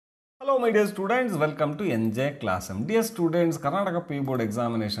Hello my dear students, welcome to NJ Classroom. Dear students, Karnataka P Board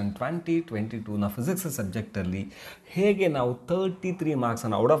Examination 2022 ನ physics ಸಬ್ಜೆಕ್ಟಲ್ಲಿ ಹೇಗೆ ನಾವು 33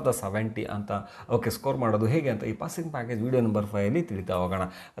 ಮಾರ್ಕ್ಸನ್ನು out of the 70 ಅಂತ score ಮಾಡೋದು ಹೇಗೆ ಅಂತ ಈ ಪಾಸಿಂಗ್ ಪ್ಯಾಕೇಜ್ ವಿಡಿಯೋ ನಂಬರ್ 5 ತಿಳಿತಾ ಹೋಗೋಣ.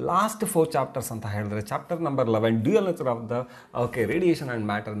 ಲಾಸ್ಟ್ 4 ಚಾಪ್ಟರ್ಸ್ ಅಂತ ಹೇಳಿದ್ರೆ chapter number 11 dual nature of the radiation and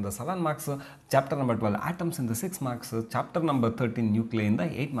matter ಇಂದ 7 ಮಾರ್ಕ್ಸ್, ಚಾಪ್ಟರ್ ನಂಬರ್ 12 ಆಟಮ್ಸ್ ಇಂದ 6 ಮಾರ್ಕ್ಸ್, ಚಾಪ್ಟರ್ ನಂಬರ್ 13 ನ್ಯೂಕ್ಲಿಯರ್ ಇಂದ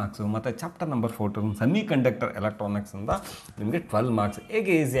 8 ಮಾರ್ಕ್ಸ್ ಮತ್ತು chapter number 14 semi conductor electronics ಇಂದ ನಿಮಗೆ 12 ಮಾರ್ಕ್ಸ್.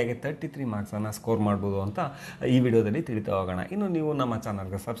 ಹೇಗೆ ಈಸಿಯಾಗಿ 33 ಮಾರ್ಕ್ಸನ್ನು ಸ್ಕೋರ್ ಮಾಡ್ಬೋದು ಅಂತ ಈ ವಿಡಿಯೋದಲ್ಲಿ ತಿಳಿತಾ ಹೋಗೋಣ. ಇನ್ನು ನೀವು ನಮ್ಮ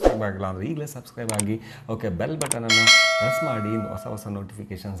ಚಾನಲ್ಗೆ ಸಬ್ಸ್ಕ್ರೈಬ್ ಆಗಿಲ್ಲ ಅಂದರೆ ಈಗಲೇ ಸಬ್ಸ್ಕ್ರೈಬ್ ಆಗಿ ಬೆಲ್ ಬಟನನ್ನು ಪ್ರೆಸ್ ಮಾಡಿ ಹೊಸ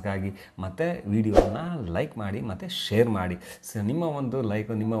ನೋಟಿಫಿಕೇಷನ್ಸ್ಗಾಗಿ ಮತ್ತು ವಿಡಿಯೋನ ಲೈಕ್ ಮಾಡಿ ಮತ್ತು ಶೇರ್ ಮಾಡಿ. ನಿಮ್ಮ ಒಂದು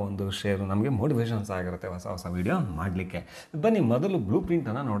ಲೈಕು ನಿಮ್ಮ ಒಂದು ಶೇರು ನಮಗೆ ಮೋಟಿವೇಶನ್ಸ್ ಆಗಿರುತ್ತೆ ಹೊಸ ವಿಡಿಯೋ ಮಾಡಲಿಕ್ಕೆ. ಬನ್ನಿ ಮೊದಲು ಬ್ಲೂ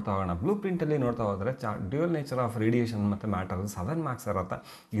ಪ್ರಿಂಟನ್ನು ನೋಡ್ತಾ ಹೋಗೋಣ. ಬ್ಲೂ ಪ್ರಿಂಟಲ್ಲಿ ನೋಡ್ತಾ ಹೋದರೆ ಡ್ಯೂಯಲ್ ನೇಚರ್ ಆಫ್ ರೇಡಿಯೇಷನ್ ಮತ್ತು ಮ್ಯಾಟರ್ 7 ಮಾರ್ಕ್ಸ್ ಇರುತ್ತೆ.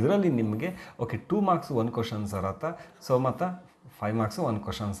 ಇದರಲ್ಲಿ ನಿಮಗೆ 2 ಮಾರ್ಕ್ಸ್ 1 ಕ್ವಶನ್ಸ್ ಇರುತ್ತೆ. ಸೊ ಮತ್ತು 5 ಮಾರ್ಕ್ಸ್ 1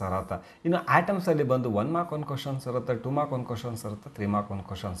 ಕ್ವಶನ್ಸ್ ಇರುತ್ತೆ. ಇನ್ನು ಆಟಮ್ಸಲ್ಲಿ ಬಂದು 1 ಮಾರ್ಕ್ 1 ಕ್ವಶನ್ಸ್ ಇರುತ್ತೆ, 2 ಮಾರ್ಕ್ 1 ಕ್ವಶನ್ಸ್ ಇರುತ್ತೆ, 3 ಮಾರ್ಕ್ 1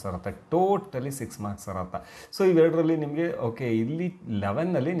 ಕ್ವಶನ್ಸ್ ಇರುತ್ತೆ. ಟೋಟಲಿ 6 ಮಾರ್ಕ್ಸ್ ಇರುತ್ತೆ. ಸೊ ಇವೆರಡರಲ್ಲಿ ನಿಮಗೆ ಇಲ್ಲಿ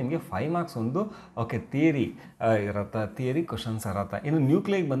 11ನಲ್ಲಿ ನಿಮಗೆ 5 ಮಾರ್ಕ್ಸ್ ಒಂದು ಥಿಯರಿ ಇರುತ್ತೆ, ಥಿಯರಿ ಕ್ವಶನ್ಸ್ ಇರುತ್ತೆ. ಇನ್ನು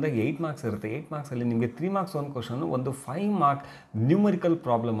ನ್ಯೂಕ್ಲಿಯರ್ಗೆ ಬಂದಾಗ 8 ಮಾರ್ಕ್ಸ್ ಇರುತ್ತೆ. 8 ಮಾರ್ಕ್ಸಲ್ಲಿ ನಿಮಗೆ 3 ಮಾರ್ಕ್ಸ್ 1 ಕ್ವಶನ್, ಒಂದು 5 ಮಾರ್ಕ್ ನ್ಯೂಮರಿಕಲ್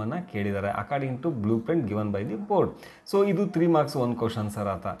ಪ್ರಾಬ್ಲಮನ್ನು ಕೇಳಿದ್ದಾರೆ according to blue print given by the board. So ಇದು 3 ಮಾರ್ಕ್ಸ್ 1 ಕ್ವಶನ್ಸ್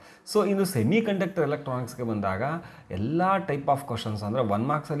ಇರುತ್ತೆ. ಸೊ ಇನ್ನು ಸೆಮಿ ಕಂಡಕ್ಟರ್ ಎಲೆಕ್ಟ್ರಾನಿಕ್ಸ್ಗೆ ಬಂದಾಗ ಎಲ್ಲ ಟೈಪ್ ಆಫ್ ಕ್ವಶನ್ಸ್ ಅಂದರೆ 1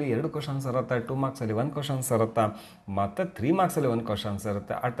 ಮಾರ್ಕ್ಸಲ್ಲಿ 2 ಕ್ವಶನ್ಸ್ ಇರುತ್ತೆ, 2 ಮಾರ್ಕ್ಸಲ್ಲಿ 1 ಕ್ವಶನ್ಸ್ ಇರುತ್ತೆ, ಮತ್ತು 3 ಮಾರ್ಕ್ಸಲ್ಲಿ 1 ಕ್ವಶನ್ಸ್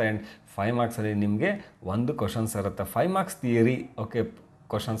ಇರುತ್ತೆ. ಅಟ್ ದ ಎಂಡ್ 5 ಮಾರ್ಕ್ಸಲ್ಲಿ ನಿಮಗೆ 1 ಕ್ವಶನ್ಸ್ ಇರುತ್ತೆ. 5 ಮಾರ್ಕ್ಸ್ ಥಿಯರಿ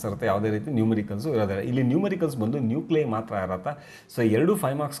ಕ್ವಶನ್ಸ್ ಇರುತ್ತೆ, ಯಾವುದೇ ರೀತಿ ನ್ಯೂಮರಿಕಲ್ಸು ಇರೋದಿಲ್ಲ. ಇಲ್ಲಿ ನ್ಯೂಮರಿಕಲ್ಸ್ ಬಂದು ನ್ಯೂಕ್ಲಿಯರ್ ಮಾತ್ರ ಇರುತ್ತೆ. ಸೊ 2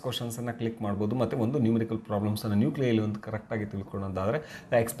 5 ಮಾರ್ಕ್ಸ್ ಕ್ವಶನ್ಸನ್ನು ಕ್ಲಿಕ್ ಮಾಡ್ಬೋದು ಮತ್ತು ಒಂದು ನ್ಯೂಮರಿಕಲ್ ಪ್ರಾಬ್ಲಮ್ಸನ್ನು ನ್ಯೂಕ್ಲಿಯಲ್ಲಿ ಒಂದು ಕರೆಕ್ಟಾಗಿ ತಿಳ್ಕೊಳ್ಳೋದಾದರೆ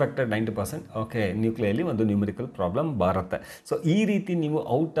ಎಕ್ಸ್ಪೆಕ್ಟೆಡ್ 90% ನ್ಯೂಕ್ಲಿಯಲ್ಲಿ ಒಂದು ನ್ಯೂಮರಿಕಲ್ ಪ್ರಾಬ್ಲಮ್ ಬರುತ್ತೆ. ಸೊ ಈ ರೀತಿ ನೀವು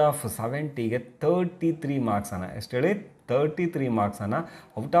ಔಟ್ ಆಫ್ 70ಗೆ 33 ಮಾರ್ಕ್ಸನ್ನು ಎಷ್ಟು ಹೇಳಿ 33 ಮಾರ್ಕ್ಸನ್ನು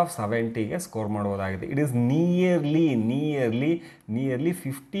out of 70ಗೆ score ಮಾಡ್ಬೋದಾಗಿದೆ. It is nearly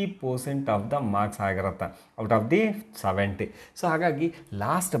 50% of the marks ಆಗಿರುತ್ತೆ ಔಟ್ ಆಫ್ ದಿ 70. ಸೊ ಹಾಗಾಗಿ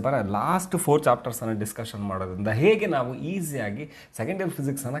ಲಾಸ್ಟ್ 4 ಚಾಪ್ಟರ್ಸನ್ನು ಡಿಸ್ಕಷನ್ ಮಾಡೋದ್ರಿಂದ ಹೇಗೆ ನಾವು ಈಸಿಯಾಗಿ ಸೆಕೆಂಡ್ ಇಯರ್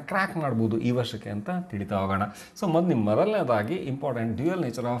ಫಿಸಿಕ್ಸನ್ನು ಕ್ರ್ಯಾಕ್ ಮಾಡ್ಬೋದು ಈ ವರ್ಷಕ್ಕೆ ಅಂತ ತಿಳಿತಾ ಹೋಗೋಣ. ಸೊ ಮೊದಲನೇದಾಗಿ important dual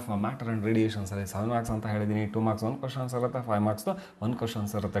nature of matter and ರೇಡಿಯೇಷನ್ಸಲ್ಲಿ 7 marks ಅಂತ ಹೇಳಿದ್ದೀನಿ. 2 ಮಾರ್ಕ್ಸ್ 1 ಕ್ವಶನ್ಸ್ ಇರುತ್ತೆ, 5 ಮಾರ್ಕ್ಸ್ 1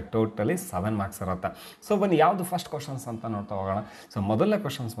 ಕ್ವಶನ್ಸ್ ಇರುತ್ತೆ, ಟೋಟಲಿ 7 ಮಾರ್ಕ್ಸ್ ಇರುತ್ತೆ. ಸೊ ಬನ್ನಿ ಯಾವುದು ಫಸ್ಟ್ ಕ್ವಶನ್ಸ್ ಅಂತ ನೋಡ್ತಾ ಹೋಗೋಣ. ಸೊ ಮೊದಲನೇ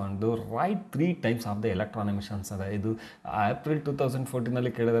ಕ್ವಶನ್ಸ್ ಬಂದು right 3 types of the electron emissions ಅದ. ಇದು ಏಪ್ರಿಲ್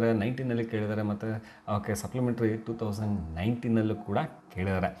 2014ನಲ್ಲಿ ಕೇಳಿದ್ದಾರೆ, 19ನಲ್ಲಿ ಕೇಳಿದ್ದಾರೆ ಮತ್ತು ಸಪ್ಲಿಮೆಂಟ್ರಿ 2019ನಲ್ಲೂ ಕೂಡ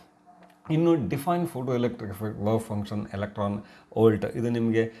ಕೇಳಿದ್ದಾರೆ. ಇನ್ನು define photo electric effect work function electron volt, ಇದು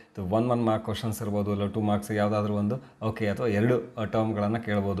ನಿಮಗೆ 1 ಮಾರ್ಕ್ ಕ್ವಶನ್ಸ್ ಇರ್ಬೋದು, ಇಲ್ಲ 2 ಮಾರ್ಕ್ಸ್ ಯಾವುದಾದ್ರೂ ಒಂದು ಅಥವಾ 2 ಟರ್ಮ್ಗಳನ್ನು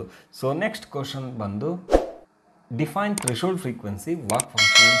ಕೇಳ್ಬೋದು. ಸೊ ನೆಕ್ಸ್ಟ್ ಕ್ವಶನ್ ಬಂದು define threshold frequency work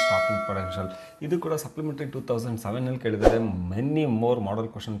function and stopping potential, ಇದು ಕೂಡ ಸಪ್ಲಿಮೆಂಟ್ರಿ 2007ನಲ್ಲಿ ಕೇಳಿದ್ದಾರೆ. ಮೆನಿ ಮೋರ್ ಮಾಡಲ್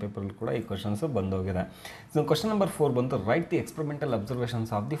ಕ್ವಶನ್ ಪೇಪರಲ್ಲಿ ಕೂಡ ಈ ಕ್ವಶನ್ಸು ಬಂದೋಗಿದೆ. ಸೊ ಕ್ವಶನ್ ನಂಬರ್ 4 ಬಂದು right the experimental observations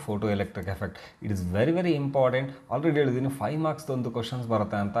of the photo electric effect. It is very important. Already ಹೇಳಿದ್ದೀನಿ 5 marks ಒಂದು questions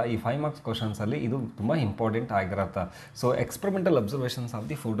ಬರುತ್ತೆ ಅಂತ. ಈ 5 ಮಾರ್ಕ್ಸ್ ಕ್ವಶನ್ಸಲ್ಲಿ ಇದು ತುಂಬ ಇಂಪಾರ್ಟೆಂಟ್ ಆಗಿರುತ್ತೆ. So experimental observations of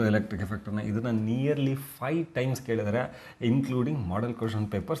the photo electric ಎಫೆಕ್ಟನ್ನು ಇದನ್ನು ನಿಯರ್ಲಿ 5 ಟೈಮ್ಸ್ ಕೇಳಿದ್ದಾರೆ, including model question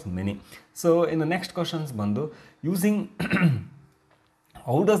papers many. So ಇನ್ನು ನೆಕ್ಸ್ಟ್ ಕ್ವಶನ್ಸ್ ಬಂದು using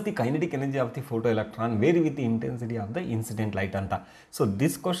how does the kinetic energy of the photoelectron vary with the intensity of the incident light anta. So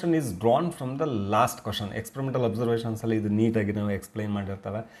this question is drawn from the last question. Experimental observations ಅಲ್ಲಿ ಇದು ನೀಟಾಗಿ ನಾವು explain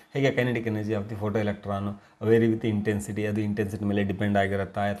ಮಾಡಿರ್ತವೆ. ಹೇಗೆ kinetic energy of the photoelectron very with intensity, ಅದು intensity ಮೇಲೆ depend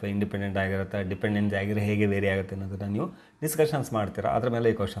ಆಗಿರುತ್ತಾ ಅಥವಾ independent ಆಗಿರುತ್ತಾ, dependency ಆಗಿರೋ ಹೇಗೆ ವೇರಿ ಆಗುತ್ತೆ ಅನ್ನೋದನ್ನು ನೀವು ಡಿಸ್ಕಷನ್ಸ್ ಮಾಡ್ತೀರಾ. ಅದರ ಮೇಲೆ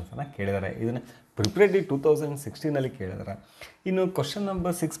ಈ ಕ್ವಶನ್ಸನ್ನು ಕೇಳಿದ್ದಾರೆ. ಇದನ್ನು ಪ್ರಿಪ್ರೇಟರಿ 2016ನಲ್ಲಿ ಕೇಳಿದ್ದಾರೆ. ಇನ್ನು ಕ್ವಶನ್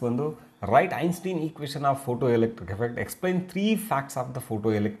ನಂಬರ್ 6 ಬಂದು right Einstein equation of photo electric effect, explain 3 facts of the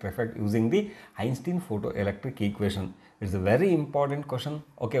photo electric effect using the Einstein photo electric equation. It's a very important question.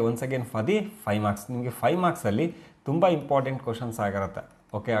 Once again for the 5 marks. ನಿಮಗೆ 5 ಮಾರ್ಕ್ಸಲ್ಲಿ ತುಂಬ important questions ಆಗಿರುತ್ತೆ.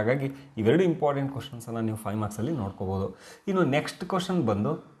 ಹಾಗಾಗಿ ಇವೆರಡು important ಕ್ವಶನ್ಸನ್ನು ನೀವು 5 ಮಾರ್ಕ್ಸಲ್ಲಿ ನೋಡ್ಕೋಬೋದು. ಇನ್ನು next question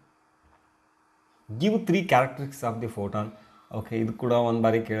ಬಂದು give 3 characteristics of the photon. ಇದು ಕೂಡ ಒಂದು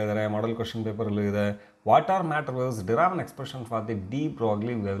ಬಾರಿ ಕೇಳಿದರೆ, ಮಾಡಲ್ ಕ್ವಶನ್ ಪೇಪರಲ್ಲೂ ಇದೆ. What are matter waves, derive an expression for the D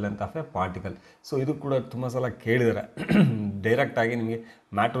Broglie wavelength of A particle. So ಇದು ಕೂಡ ತುಂಬ ಸಲ ಕೇಳಿದ್ದಾರೆ. ಡೈರೆಕ್ಟಾಗಿ ನಿಮಗೆ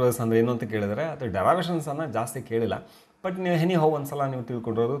ಮ್ಯಾಟರ್ ವೇವ್ಸ್ ಅಂದರೆ ಏನು ಅಂತ ಕೇಳಿದರೆ, ಅದು ಡೆರೈವೇಷನ್ಸನ್ನು ಜಾಸ್ತಿ ಕೇಳಿಲ್ಲ. ಬಟ್ ನೀವು ಒಂದು ಸಲ ನೀವು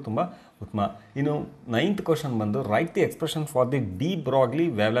ತಿಳ್ಕೊಂಡಿರೋದು ತುಂಬ ಉತ್ತಮ. ಇನ್ನು 9th ಕ್ವಶನ್ ಬಂದು right the expression for the D Broglie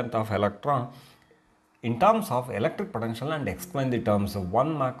wavelength of electron in terms of electric potential and explain the terms.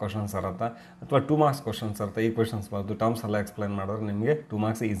 1 mark questions ಇರುತ್ತೆ ಅಥವಾ 2 ಮಾರ್ಕ್ಸ್ ಕ್ವಶನ್ಸ್ ಇರುತ್ತೆ. ಈ ಕ್ವಶನ್ಸ್ ಬರೋದು ಟರ್ಮ್ಸ್ ಎಲ್ಲ ಎಕ್ಸ್ಪ್ಲೈನ್ ಮಾಡಿದ್ರೆ ನಿಮಗೆ 2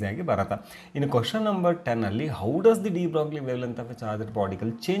 ಮಾರ್ಕ್ಸ್ ಈಸಿಯಾಗಿ ಬರುತ್ತೆ. ಇನ್ನು question number 10ಅಲ್ಲಿ how does the D Broglie wavelength of A charged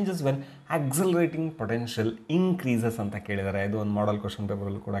particle changes when accelerating potential increases ಅಂತ ಕೇಳಿದ್ದಾರೆ. ಇದು ಒಂದು ಮಾಡಲ್ ಕ್ವಶನ್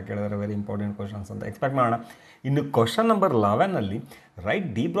ಪೇಪರಲ್ಲಿ ಕೂಡ ಕೇಳಿದ್ದಾರೆ. ವೆರಿ ಇಂಪಾರ್ಟೆಂಟ್ ಕ್ವಶನ್ಸ್ ಅಂತ ಎಕ್ಸ್ಪೆಕ್ಟ್ ಮಾಡೋಣ. ಇನ್ನು question number 11ಅಲ್ಲಿ right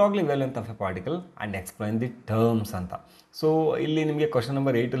D Broglie wavelength of A particle and explain the terms ಅಂತ. ಸೊ ಇಲ್ಲಿ ನಿಮಗೆ ಕ್ವಶನ್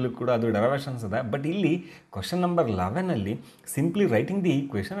ನಂಬರ್ 8 ಕೂಡ ಅದು ಡೆರವೇಷನ್ಸ್ ಇದೆ, ಬಟ್ ಇಲ್ಲಿ question number 11 simply writing the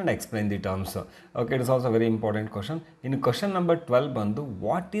equation and explain the terms. Okay, it is also very important question. ಇನ್ನು question number 12 ಬಂದು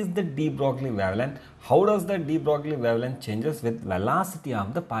what is the D Broglie wavelength, how does the D Broglie wavelength changes with velocity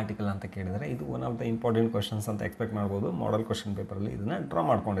of the particle ಅಂತ ಕೇಳಿದರೆ ಇದು one of the important questions ಅಂತ expect ಮಾಡ್ಬೋದು. Model question ಪೇಪರಲ್ಲಿ ಇದನ್ನು draw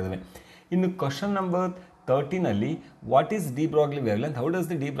ಮಾಡ್ಕೊಂಡಿದ್ದೀವಿ. ಇನ್ನು question number 13 what is D Broglie wavelength, how does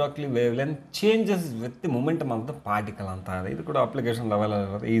the D Broglie wavelength changes with the momentum of the particle ಅಂತ ಇದೆ. ಇದು ಕೂಡ ಅಪ್ಲಿಕೇಶನ್ ಲೆವೆಲ್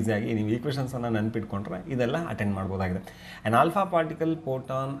ಈಸಿಯಾಗಿ ನೀವು ಈಕ್ವೇಷನ್ಸನ್ನು ನೆನಪಿಟ್ಕೊಂಡ್ರೆ ಇದೆಲ್ಲ attend ಮಾಡ್ಬೋದಾಗಿದೆ. An alpha particle,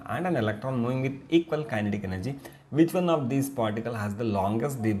 photon and an electron moving with equal kinetic energy, which one of these particle has the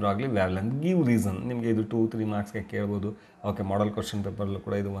longest D Broglie wavelength, give reason. ನಿಮಗೆ ಇದು 2-3 ಮಾರ್ಕ್ಸ್ಗೆ ಕೇಳ್ಬೋದು. ಓಕೆ, ಮಾಡಲ್ ಕ್ವಶನ್ ಪೇಪರ್ಲ್ಲೂ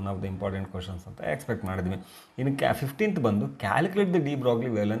ಕೂಡ ಇದು one of the important questions ಅಂತ expect ಮಾಡಿದ್ವಿ. ಇನ್ನು 15th ಬಂದು calculate the D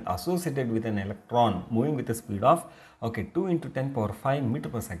Broglie wavelength associated with an electron moving with a speed of 2 × 10⁵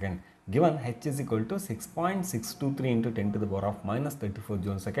 m/s, given h is equal to 6.623 × 10⁻⁻34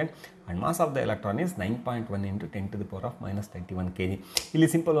 J/s and mass of the electron is 9.1 × 10⁻31 kg. ಇಲ್ಲಿ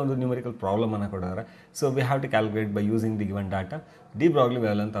simple ಒಂದು numerical problem ಅನ್ನು ಕೊಟ್ಟಿದ್ದಾರೆ. So we have to calculate by using the given data D Broglie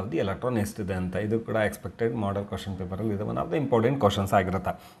wavelength of the electron ಎಷ್ಟಿದೆ ಅಂತ. ಇದು ಕೂಡ expected model question ಪೇಪರಲ್ಲಿ ಇದು one of the important questions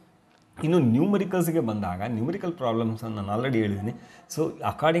ಆಗಿರುತ್ತೆ. ಇನ್ನು ನ್ಯೂಮರಿಕಲ್ಸ್ಗೆ ಬಂದಾಗ ನ್ಯೂಮರಿಕಲ್ ಪ್ರಾಬ್ಲಮ್ಸನ್ನು ನಾನು ಆಲ್ರೆಡಿ ಹೇಳಿದ್ದೀನಿ. So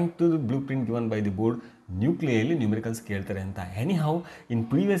according to the blue print given by the board ನ್ಯೂಕ್ಲಿಯಲ್ಲಿ numericals ಕೇಳ್ತಾರೆ ಅಂತ. Any how in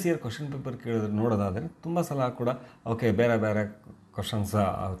previous year question paper ನೋಡೋದಾದರೆ ತುಂಬ ಸಲ ಕೂಡ ಓಕೆ ಬೇರೆ ಬೇರೆ ಕ್ವಶನ್ಸ್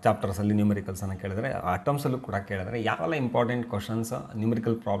ಚಾಪ್ಟರ್ಸಲ್ಲಿ ನ್ಯೂಮರಿಕಲ್ಸನ್ನು ಕೇಳಿದರೆ, ಅಟಮ್ಸಲ್ಲೂ ಕೂಡ ಕೇಳಿದರೆ ಯಾವೆಲ್ಲ important questions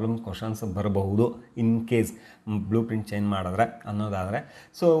numerical problem questions ಬರಬಹುದು in case blue print change ಮಾಡಿದ್ರೆ ಅನ್ನೋದಾದರೆ.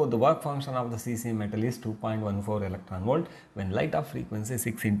 So the work function of the C metal is 2.14 electron volt when light of frequency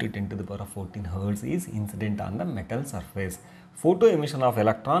 6 × 10⁻14 Hz is incident on the metal surface. Photo emission of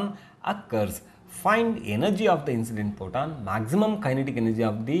electron occurs. Find energy of the incident photon, maximum kinetic energy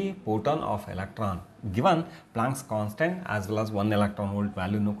of the photon of electron, given Planck's constant as well as 1 electron volt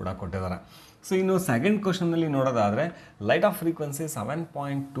value ಕೂಡ ಕೊಟ್ಟಿದ್ದಾರೆ. So ಇನ್ನು second ಕ್ವಶನ್ನಲ್ಲಿ ನೋಡೋದಾದರೆ light off frequency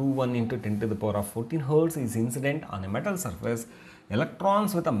 7.21 × 10⁻14 Hz is incident on a metal surface.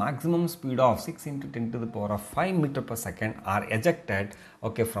 Electrons with a maximum speed of 6 × 10⁵ m/s are ejected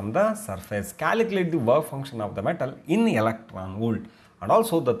from the surface. Calculate the work function of the metal in electron volt and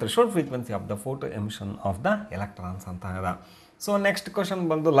also the threshold frequency of the photo emission of the electrons ಅಂತ ಇದೆ. So next question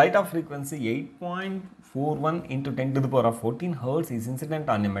ಬಂದು light off frequency 8.41 × 10⁻14 Hz is incident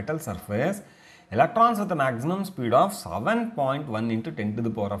on a metal surface. Electrons with a maximum speed of 7.1 ×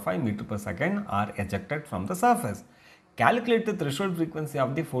 10⁵ m/s are ejected from the surface. Calculate the threshold frequency of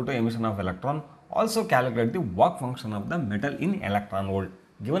the photo emission of electron. Also calculate the work function of the metal in electron volt.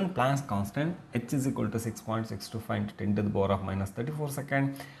 Given Planck's constant h is equal to 6.625 × 10⁻⁻34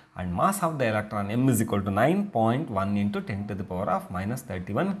 and mass of the electron m is equal to 9.1 ×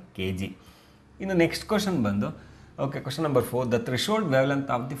 10⁻⁻31 kg. In the next question ಬಂದು question number 4, the threshold wavelength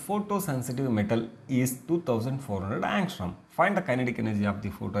of the photosensitive metal is 2400 angstrom. Find the kinetic energy of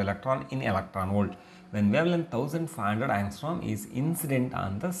the photoelectron in electron volt when wavelength 1500 angstrom is incident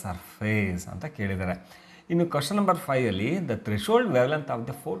on the surface ಅಂತ ಕೇಳಿದ್ದಾರೆ. ಇನ್ನು question number 5 the threshold wavelength of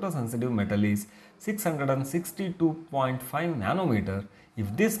the ಫೋಟೋಸೆನ್ಸಿಟಿವ್ metal is 662.5 nanometre if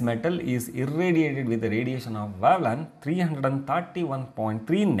this metal is irradiated with radiation of wavelength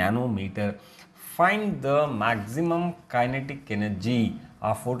 331.3 nanometre. Find the maximum kinetic energy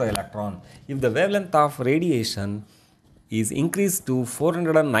of photoelectron if the wavelength of radiation is increased to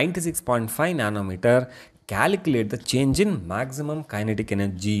 496.5 nanometer. Calculate the change in maximum kinetic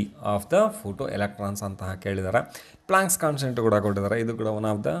energy of the photoelectrons ಅಂತ ಕೇಳಿದ್ದಾರೆ. Planks constant ಕೂಡ ಕೊಟ್ಟಿದ್ದಾರೆ. ಇದು ಕೂಡ one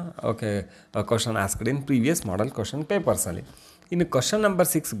of the question asked in previous model question ಪೇಪರ್ಸಲ್ಲಿ. ಇನ್ನು question number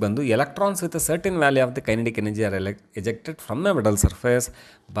 6 ಬಂದು electrons with a certain value of the kinetic energy R ejected from a metal surface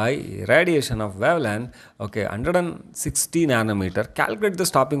by radiation of wavelength 160 nanometer. Calculate the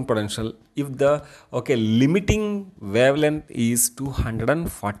stopping potential if the limiting wavelength is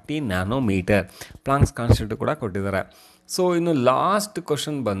 240 nanometer. Planks constant ಕೂಡ ಕೊಟ್ಟಿದ್ದಾರೆ. So ಇನ್ನು last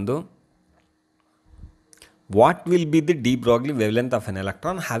question ಬಂದು what will be the de Broglie wavelength of an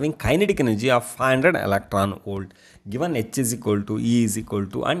electron having kinetic energy of 500 electron volt given h is equal to e is equal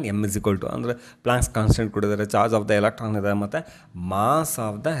to and m is equal to ಅಂದರೆ planks constant ಕೊಟ್ಟಿದ್ದಾರೆ, charge of the electron ಇದೆ ಮತ್ತು mass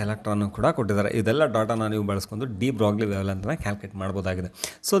of the electron ಕೂಡ ಕೊಟ್ಟಿದ್ದಾರೆ. ಇದೆಲ್ಲ ಡಾಟಾನ ನೀವು ಬಳಸ್ಕೊಂಡು D Broglie ವೇವ್ಲೆಂತ್ನ calculate ಮಾಡ್ಬೋದಾಗಿದೆ.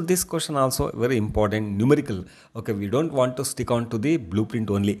 So this question also very important numerical. We don't want to stick on to the blue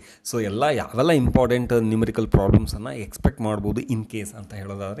print only. So ಯಾವೆಲ್ಲ important numerical ಪ್ರಾಬ್ಲಮ್ಸನ್ನು expect ಮಾಡ್ಬೋದು in case ಅಂತ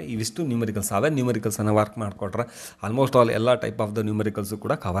ಹೇಳೋದಾದರೆ ಇವಿಷ್ಟು ನ್ಯೂಮರಿಕಲ್ಸ್ ನ್ಯೂಮರಿಕಲ್ಸನ್ನು ವರ್ಕ್ ಮಾಡ್ಕೊಂಡು ಮಾಡಿಕೊಟ್ರೆ ಆಲ್ಮೋಸ್ಟ್ ಆಲ್ ಎಲ್ಲ type of the numericals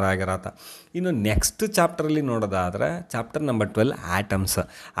ಕೂಡ cover ಆಗಿರತ್ತೆ. ಇನ್ನು ನೆಕ್ಸ್ಟ್ ಚಾಪ್ಟ್ರಲ್ಲಿ ನೋಡೋದಾದರೆ ಚಾಪ್ಟರ್ ನಂಬರ್ 12 ಆಟಮ್ಸ್.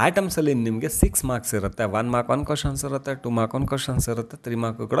 ಆಟಮ್ಸಲ್ಲಿ ನಿಮಗೆ 6 ಮಾರ್ಕ್ಸ್ ಇರುತ್ತೆ. 1 ಮಾರ್ಕ್ 1 ಕ್ವಶನ್ಸ್ ಇರುತ್ತೆ, 2 ಮಾರ್ಕ್ 1 ಕ್ವಶನ್ಸ್ ಇರುತ್ತೆ, 3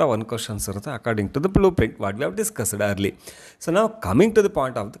 ಮಾರ್ಕ್ ಕೂಡ 1 ಕ್ವಶನ್ಸ್ ಇರುತ್ತೆ according to the blue print what we have discussed early. So ನಾವು coming to the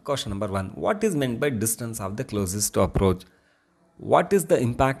point of the question number 1, what is meant by distance of the closest to approach? What is the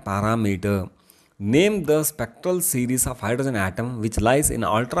impact parameter? Name the spectral series of hydrogen atom which lies in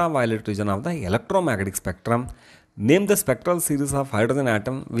ultraviolet region of the electromagnetic spectrum. Name the spectral series of hydrogen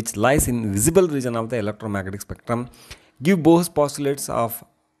atom which lies in visible region of the electromagnetic spectrum. Give Bohr's postulates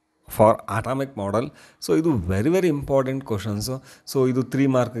for atomic model. So ಇದು very important questions. So ಇದು 3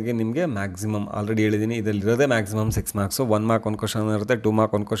 ಮಾರ್ಕ್ಗೆ ನಿಮಗೆ maximum already ಹೇಳಿದ್ದೀನಿ, ಇದರಲ್ಲಿರೋದೇ maximum 6 marks. 1 mark 1 question ಇರುತ್ತೆ, 2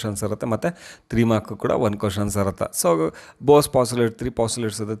 mark 1 questions ಇರುತ್ತೆ, ಮತ್ತು 3 mark ಕೂಡ 1 questions ಇರುತ್ತೆ. So Bose ಪಾಸ್ಯುಲೇಟ್ 3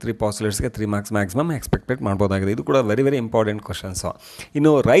 ಪಾಸ್ಯುಲೇಟ್ಸ್ ಇದೆ, 3 ಪಾಸ್ಯುಲೇಟ್ಸ್ಗೆ 3 ಮಾರ್ಕ್ಸ್ ಮ್ಯಾಕ್ಸಿಮಮ್ ಎಕ್ಸ್ಪೆಕ್ಟೆಡ್ ಮಾಡ್ಬೋದಾಗಿದೆ. ಇದು ಕೂಡ ವೆರಿ ಇಂಪಾರ್ಟೆಂಟ್ ಕ್ವಶನ್ಸು.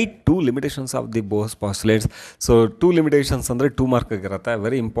 ಇನ್ನು right 2 limitations of the Bose ಪಾಸ್ಯುಲೇಟ್ಸ್. So 2 limitations ಅಂದರೆ 2 ಮಾರ್ಕ್ಗಿರುತ್ತೆ.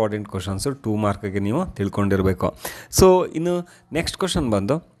 ವೆರಿ ಇಂಪಾರ್ಟೆಂಟ್ ಕ್ವಶನ್ಸು, 2 ಮಾರ್ಕ್ಗೆ ನೀವು ತಿಳ್ಕೊಂಡಿರಬೇಕು. ಸೊ ಇನ್ನು ನೆಕ್ಸ್ಟ್ ಕ್ವಶನ್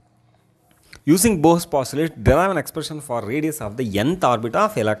ಬಂದು, using Bohr's postulate, derive an expression for radius of the nth orbit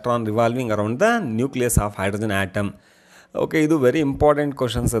of electron revolving around the nucleus of hydrogen atom. Okay, ಇದು very important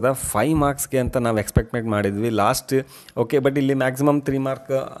questions ಅದ. 5 ಮಾರ್ಕ್ಸ್ಗೆ ಅಂತ ನಾವು expect ಮಾಡಿದ್ವಿ last. Okay, but ಇಲ್ಲಿ maximum 3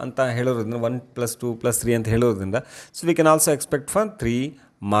 mark ಅಂತ ಹೇಳೋದ್ರಿಂದ 1 + 2 + 3 ಅಂತ ಹೇಳೋದ್ರಿಂದ so we can also expect for 3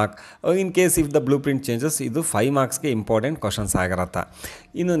 mark in case if the blue print changes. ಇದು 5 ಮಾರ್ಕ್ಸ್ಗೆ ಇಂಪಾರ್ಟೆಂಟ್ ಕ್ವಶನ್ಸ್ ಆಗಿರತ್ತೆ.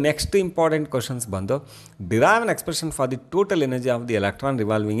 ಇನ್ನು ನೆಕ್ಸ್ಟ್ ಇಂಪಾರ್ಟೆಂಟ್ ಕ್ವಶನ್ಸ್ ಬಂದು, derive an expression for the total energy of the electron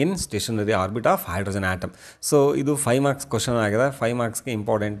revolving in stationery orbit of hydrogen atom. So ಇದು 5 marks question ಆಗಿದೆ. 5 ಮಾರ್ಕ್ಸ್ಗೆ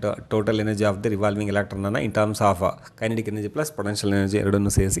important total energy of the revolving ಎಲೆಕ್ಟ್ರಾನನ್ನು in terms of kinetic energy plus potential energy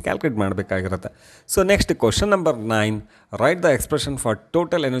ಎರಡನ್ನೂ ಸೇರಿಸಿ calculate ಮಾಡಬೇಕಾಗಿರುತ್ತೆ. So next question number 9, right the expression for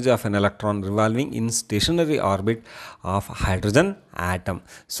total energy of N electron revolving in stationery orbit of hydrogen atom.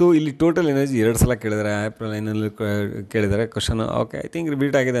 So ಇಲ್ಲಿ total energy 2 ಸಲ ಕೇಳಿದರೆ, April 9ನಲ್ಲಿ ಕೇಳಿದರೆ question. Okay, I think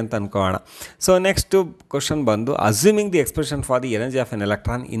repeat ಆಗಿದೆ ಅಂತ ಅನ್ಕೋಣ. So next question ಬಂದು, assuming the expression for the energy of N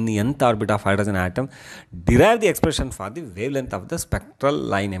electron in the nth orbit of hydrogen atom, derive the expression for the wave length of the spectral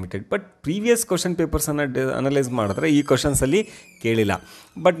line emitted. But previous question ಪೇಪರ್ಸನ್ನು analyse ಮಾಡಿದ್ರೆ ಈ ಕ್ವಶನ್ಸಲ್ಲಿ ಕೇಳಿಲ್ಲ,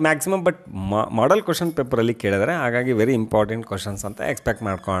 but maximum model question ಪೇಪರಲ್ಲಿ ಕೇಳಿದರೆ, ಹಾಗಾಗಿ very important questions ಅಂತ expect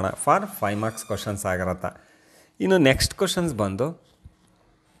ಮಾಡ್ಕೊಳ್ಳೋಣ. For 5 marks questions ಆಗಿರುತ್ತೆ. ಇನ್ನು ನೆಕ್ಸ್ಟ್ ಕ್ವಶನ್ಸ್ ಬಂದು,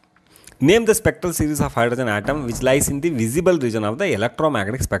 name the spectral series of hydrogen atom which lies in the visible region of the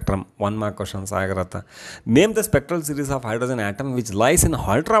electromagnetic spectrum. 1 mark questions ಆಗಿರುತ್ತೆ. Name the spectral series of hydrogen atom which lies in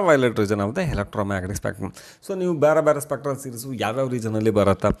ultraviolet region of the electromagnetic spectrum. So ನೀವು ಬೇರೆ spectral series ಯಾವ್ಯಾವ ರೀಜನಲ್ಲಿ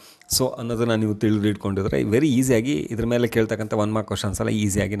ಬರುತ್ತೆ so ಅನ್ನೋದನ್ನು ನೀವು ತಿಳಿದಿಟ್ಕೊಂಡಿದ್ರೆ very ಈಸಿಯಾಗಿ ಇದ್ರ ಮೇಲೆ ಕೇಳ್ತಕ್ಕಂಥ 1 ಮಾರ್ಕ್ ಕ್ವಶನ್ಸ್ ಎಲ್ಲ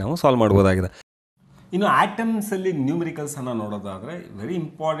ಈಸಿಯಾಗಿ ನಾವು ಸಾಲ್ವ್ ಮಾಡ್ಬೋದಾಗಿದೆ. ಇನ್ನು ಆಟಮ್ಸಲ್ಲಿ ನ್ಯೂಮರಿಕಲ್ಸನ್ನು ನೋಡೋದಾದರೆ ವೆರಿ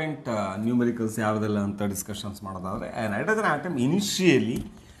ಇಂಪಾರ್ಟೆಂಟ್ ನ್ಯೂಮರಿಕಲ್ಸ್ ಯಾವುದೆಲ್ಲ ಅಂತ ಡಿಸ್ಕಷನ್ಸ್ ಮಾಡೋದಾದರೆ, nitrogen atom initially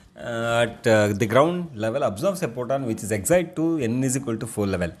at the ground level absorbs a photon which is excited to n is equal to 4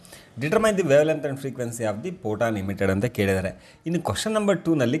 level. Determine the wavelength and frequency of the photon emitted ಅಂತ ಕೇಳಿದ್ದಾರೆ. ಇನ್ನು question number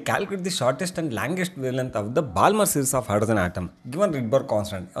 2ನಲ್ಲಿ calculate the shortest and longest wavelength of the ಬಾಲ್ಮರ್ series of hydrogen atom given ರಿಡ್ಬರ್ಗ್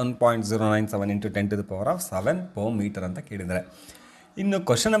constant 1.097 × 10⁻7 per meter ಅಂತ ಕೇಳಿದ್ದಾರೆ. ಇನ್ನು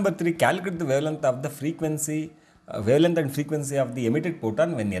question number 3, calculate the wavelength of the wavelength and frequency of the emitted photon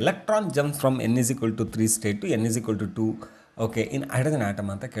when electron jumps from n is equal to 3 state to n is equal to 2 okay in hydrogen atom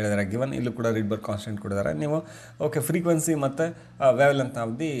ಅಂತ ಕೇಳಿದ್ದಾರೆ. Given ಇಲ್ಲೂ ಕೂಡ ರಿಡ್ಬರ್ಗ್ constant ಕೊಡಿದ್ದಾರೆ. ನೀವು okay frequency ಮತ್ತು wavelength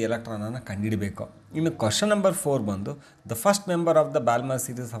of the ಎಲೆಕ್ಟ್ರಾನನ್ನು ಕಂಡುಹಿಡಬೇಕು. ಇನ್ನು question number 4 ಬಂದು, the first member of the ಬಾಲ್ಮರ್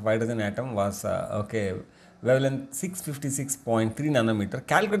series of hydrogen atom was okay wavelength 656.3 nanometer.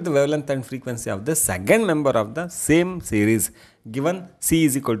 Calculate the wavelength and frequency of the second member of the same series given c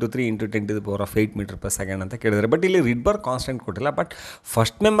is equal to 3 × 10⁸ meter per second ಅಂತ ಕೇಳಿದ್ದಾರೆ. But ಇಲ್ಲಿ ರಿಡ್ಬರ್ಗ್ constant ಕೊಟ್ಟಿಲ್ಲ, but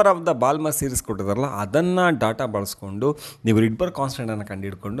first member of the ಬಾಲ್ಮರ್ series ಕೊಟ್ಟಿದ್ದಾರಲ್ಲ ಅದನ್ನು data ಬಳಸ್ಕೊಂಡು ನೀವು ರಿಡ್ಬರ್ಗ್ ಕಾನ್ಸ್ಟೆಂಟನ್ನು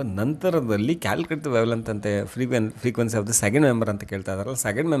ಕಂಡುಹಿಡ್ಕೊಂಡು ನಂತರದಲ್ಲಿ calculate the wavelength ಅಂತ frequency of the second member ಅಂತ ಕೇಳ್ತಾ ಇದ್ದಾರಲ್ಲ,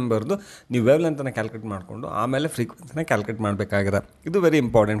 ಸೆಕೆಂಡ್ ಮೆಂಬರ್ದು ನೀವು ವೇವ್ಲೆಂತನ್ನು ಕ್ಯಾಲ್ಕುಲೇಟ್ ಮಾಡಿಕೊಂಡು ಆಮೇಲೆ ಫ್ರೀಕ್ವೆನ್ಸಿನ ಕ್ಯಾಲ್ಕುಲೇಟ್ ಮಾಡಬೇಕಾಗಿದೆ. ಇದು ವೆರಿ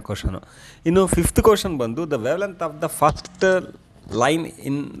ಇಂಪಾರ್ಟೆಂಟ್ ಕ್ವಶನು. ಇನ್ನು 5th ಕ್ವಶನ್ ಬಂದು, the wavelength of the first line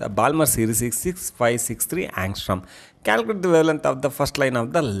in the ಬಾಲ್ಮರ್ series 6563 angstrom. Calculate the wavelength of the first line of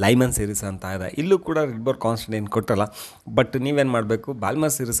the Lyman series ಅಂತ ಇದೆ. ಇಲ್ಲೂ ಕೂಡ ರಿಡ್ಬರ್ಗ್ ಕಾನ್ಸ್ಟೆಂಟ್ ಏನು ಕೊಟ್ಟಲ್ಲ, ಬಟ್ ನೀವೇನು ಮಾಡಬೇಕು,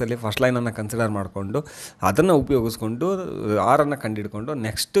 ಬಾಲ್ಮರ್ ಸೀರೀಸಲ್ಲಿ ಫಸ್ಟ್ ಲೈನನ್ನು ಕನ್ಸಿಡರ್ ಮಾಡಿಕೊಂಡು ಅದನ್ನು ಉಪಯೋಗಿಸ್ಕೊಂಡು ಆರನ್ನು ಕಂಡುಹಿಡ್ಕೊಂಡು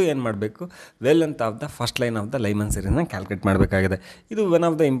ನೆಕ್ಸ್ಟ್ ಏನು ಮಾಡಬೇಕು, wavelength of the first line of the Lyman ಸೀರೀಸ್ನ calculate ಮಾಡಬೇಕಾಗಿದೆ. ಇದು one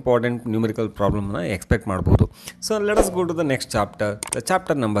of the important numerical ಪ್ರಾಬ್ಲಮ್ನ expect ಮಾಡ್ಬೋದು. So let us go to the next chapter, the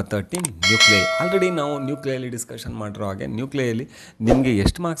chapter number 13 nuclei. Already ನಾವು ನ್ಯೂಕ್ಲಿಯಲ್ಲಿ discussion ಮಾಡಿರೋ ಹಾಗೆ ನ್ಯೂಕ್ಲಿಯಲ್ಲಿ ನಿಮಗೆ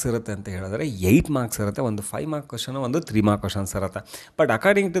ಎಷ್ಟು ಮಾರ್ಕ್ಸ್ ಇರುತ್ತೆ ಅಂತ ಹೇಳಿದ್ರೆ 8 ಮಾರ್ಕ್ಸ್ ಇರುತ್ತೆ. ಒಂದು 5 ಮಾರ್ಕ್ ಕ್ವಶನ್, ಒಂದು 3 ಮಾರ್ಕ್ ಕ್ವಶನ್ಸ್ ಇರುತ್ತೆ. But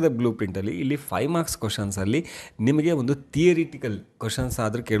according to the blue ಪ್ರಿಂಟಲ್ಲಿ ಇಲ್ಲಿ 5 ಮಾರ್ಕ್ಸ್ ಕ್ವಶನ್ಸಲ್ಲಿ ನಿಮಗೆ ಒಂದು ಥಿಯರಿಟಿಕಲ್ ಕ್ವಶನ್ಸ್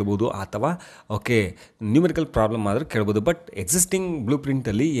ಆದರೂ ಕೇಳ್ಬೋದು ಅಥವಾ ನ್ಯೂಮರಿಕಲ್ ಪ್ರಾಬ್ಲಮ್ ಆದರೂ ಕೇಳ್ಬೋದು. ಬಟ್ ಎಕ್ಸಿಸ್ಟಿಂಗ್ ಬ್ಲೂ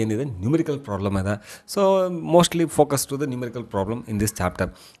ಪ್ರಿಂಟಲ್ಲಿ ಏನಿದೆ ನ್ಯೂಮರಿಕಲ್ ಪ್ರಾಬ್ಲಮ್ ಇದೆ. So mostly focus to the numerical problem in this chapter.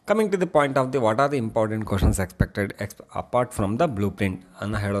 Coming to the point of the what are the important questions expected apart from the blue print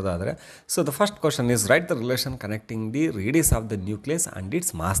ಅನ್ನು ಹೇಳೋದಾದರೆ, so the first question is right the relation connecting the radius of the nucleus and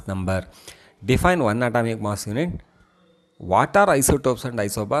it's mass number. Define one atomic mass unit. What are isotopes and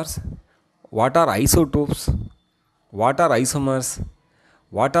ಐಸೋಬಾರ್ಸ್? What are isotopes? What are isomers?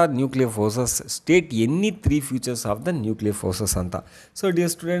 What are nuclear forces? State any 3 features of the nuclear forces ಅಂತ. So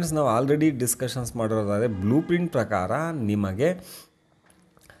dear students, ನಾವು already discussions ಮಾಡಿರೋದಾದರೆ blue print ಪ್ರಕಾರ ನಿಮಗೆ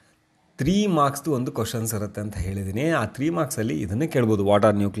 3 ಮಾರ್ಕ್ಸ್ದು ಒಂದು questions ಇರುತ್ತೆ ಅಂತ ಹೇಳಿದ್ದೀನಿ. ಆ 3 ಮಾರ್ಕ್ಸಲ್ಲಿ ಇದನ್ನೇ ಕೇಳ್ಬೋದು, what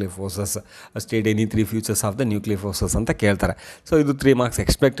are nuclear forces, state any 3 futures of the nuclear forces ಅಂತ ಕೇಳ್ತಾರೆ. ಸೊ ಇದು 3 ಮಾರ್ಕ್ಸ್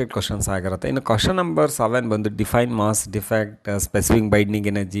ಎಕ್ಸ್ಪೆಕ್ಟೆಡ್ ಕ್ವಶನ್ಸ್ ಆಗಿರುತ್ತೆ. ಇನ್ನು ಕ್ವಶನ್ ನಂಬರ್ 7 ಬಂದು define mass, defect, specific binding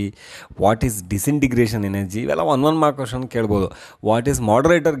energy, what is disintegration energy, ಇವೆಲ್ಲ 1 ಮಾರ್ಕ್ ಕ್ವಶನ್ ಕೇಳ್ಬೋದು. What is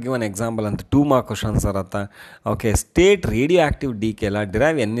moderator given example ಅಂತ 2 mark questions ಇರುತ್ತೆ. State radio active ಡಿಕೆಲ್ಲ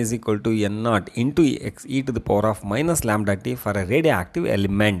derive n is equal to n0 into x e to the power of minus lambda t for a radioactive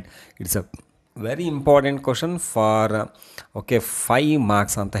element. It's a very important question for 5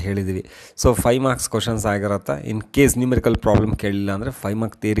 marks ಅಂತ ಹೇಳಿದ್ದೀವಿ. So 5 marks questions ಆಗಿರುತ್ತೆ. In case numerical problem ಕೇಳಿಲ್ಲ ಅಂದರೆ 5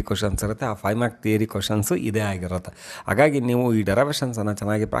 mark theory questions ಇರುತ್ತೆ. ಆ 5 mark theory questions ಇದೇ ಆಗಿರುತ್ತೆ. ಹಾಗಾಗಿ ನೀವು ಈ ಡೆರವೇಷನ್ಸನ್ನು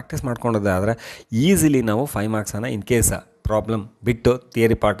ಚೆನ್ನಾಗಿ ಪ್ರಾಕ್ಟೀಸ್ ಮಾಡ್ಕೊಂಡಿದ್ದೆ ಆದರೆ ಈಸಿಲಿ ನಾವು 5 ಮಾರ್ಕ್ಸನ್ನು ಇನ್ ಕೇಸ್ ಪ್ರಾಬ್ಲಮ್ ಬಿಟ್ಟು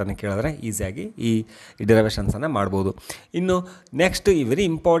ಥಿಯರಿ ಪಾರ್ಟನ್ನು ಕೇಳಿದ್ರೆ ಈಸಿಯಾಗಿ ಈ ಡೆರವೇಷನ್ಸನ್ನು ಮಾಡ್ಬೋದು. ಇನ್ನು ನೆಕ್ಸ್ಟ್ ಈ ವೆರಿ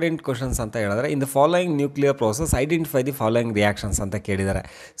ಇಂಪಾರ್ಟೆಂಟ್ ಕ್ವಶನ್ಸ್ ಅಂತ ಹೇಳಿದ್ರೆ, in the following nuclear process identify the following reactions ಅಂತ ಕೇಳಿದ್ದಾರೆ.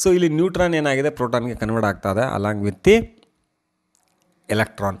 ಸೊ ಇಲ್ಲಿ ನ್ಯೂಟ್ರಾನ್ ಏನಾಗಿದೆ ಪ್ರೋಟಾನ್ಗೆ ಕನ್ವರ್ಟ್ ಆಗ್ತದೆ along with the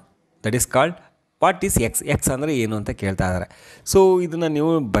electron. That is called what is X ಅಂದರೆ ಏನು ಅಂತ ಕೇಳ್ತಾ ಇದ್ದಾರೆ. ಸೊ ಇದನ್ನು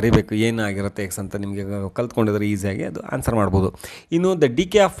ನೀವು ಬರೀಬೇಕು, ಏನಾಗಿರುತ್ತೆ ಎಕ್ಸ್ ಅಂತ ನಿಮಗೆ ಕಲ್ತ್ಕೊಂಡಿದ್ರೆ ಈಸಿಯಾಗಿ ಅದು ಆನ್ಸರ್ ಮಾಡ್ಬೋದು. ಇನ್ನು the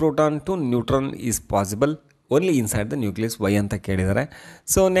DK of proton to neutron is possible only inside the nucleus Y ಅಂತ ಕೇಳಿದ್ದಾರೆ.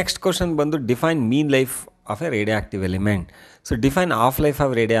 ಸೊ ನೆಕ್ಸ್ಟ್ ಕ್ವಶನ್ ಬಂದು define mean life of A radio active element. So define of life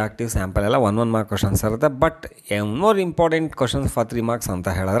of radio active sample ಎಲ್ಲ 1 mark questions ಇರುತ್ತೆ. But more important questions for 3 marks ಅಂತ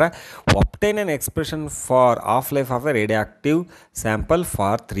ಹೇಳಿದ್ರೆ, obtain on expression for of life of A radio active sample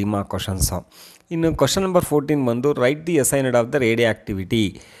for 3 mark questions. ಇನ್ನು question number 14 ಬಂದು right the assigned of the radio activity.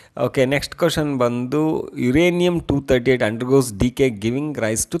 Next question ಬಂದು uranium 238 undergoes DK giving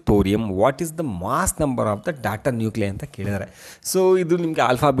raise to thorium. What is the mass number of the data nuclei ಅಂತ ಕೇಳಿದ್ದಾರೆ. So ಇದು ನಿಮಗೆ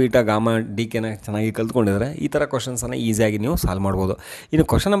alpha beta gamma ಡಿಕೆನ ಚೆನ್ನಾಗಿ ಕಲ್ತ್ಕೊಂಡಿದ್ದಾರೆ. ಈ ಥರ ಕ್ವಶನ್ಸನ್ನು ಈಸಿಯಾಗಿ ನೀವು ಸಾಲ್ವ್ ಮಾಡ್ಬೋದು. ಇನ್ನು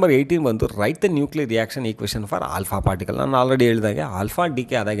ಕ್ವಶನ್ ನಂಬರ್ 18 ಬಂದು right the nuclear reaction equation for alpha particle. ನಾನು ಆಲ್ರೆಡಿ ಹೇಳಿದಾಗೆ ಆಲ್ಫಾ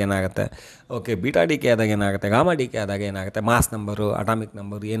ಡಿಕೆ ಆದಾಗ ಏನಾಗುತ್ತೆ, ಬೀಟಾ ಡಿಕೆ ಆದಾಗ ಏನಾಗುತ್ತೆ, ಗಾಮಾ ಡಿಕೆ ಆದಾಗ ಏನಾಗುತ್ತೆ, ಮಾಸ್ ನಂಬರು, ಅಟಾಮಿಕ್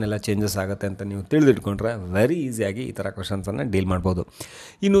ನಂಬರು ಏನೆಲ್ಲ ಚೇಂಜಸ್ ಆಗುತ್ತೆ ಅಂತ ನೀವು ತಿಳಿದಿಟ್ಕೊಂಡ್ರೆ ವೆರಿ ಈಸಿಯಾಗಿ ಈ ಥರ ಕ್ವಶನ್ಸನ್ನು ಡೀಲ್ ಮಾಡ್ಬೋದು.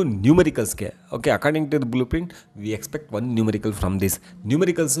 ಇನ್ನು ನ್ಯೂಮರಿಕಲ್ಸ್ಗೆ according to the blue print we expect 1 numerical from this.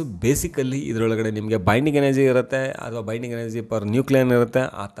 Numericals basically ಇದರೊಳಗಡೆ ನಿಮಗೆ ಬೈಂಡಿಂಗ್ ಎನರ್ಜಿ ಇರುತ್ತೆ, ಅಥವಾ ಬೈಂಡಿಂಗ್ ಎನರ್ಜಿ ಪರ್ ನ್ಯೂಕ್ಲಿಯನ್ ಇರುತ್ತೆ,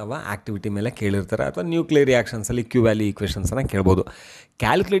 ಅಥವಾ ಆಕ್ಟಿವಿಟಿ ಮೇಲೆ ಕೇಳಿರ್ತಾರೆ, ಅಥವಾ ನ್ಯೂಕ್ಲಿಯರ್ ರಿಯಾಕ್ಷನ್ಸಲ್ಲಿ ಕ್ಯೂ ವ್ಯಾಲ್ಯೂ ಈಕ್ವೇಷನ್ಸನ್ನು ಕೇಳ್ಬೋದು.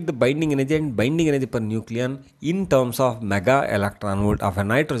 Calculate the binding energy and binding energy per ನ್ಯೂಕ್ಲಿಯನ್ in terms of mega electron volt of A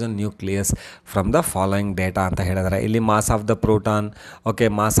nitrogen nucleus from the following data ಅಂತ ಹೇಳಿದ್ದಾರೆ. ಇಲ್ಲಿ mass of the proton,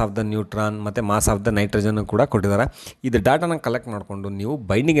 mass of the neutron ಮತ್ತು mass of the nitrogen ಕೂಡ ಕೊಟ್ಟಿದ್ದಾರೆ. ಇದು ಡಾಟಾನ collect ಮಾಡಿಕೊಂಡು ನೀವು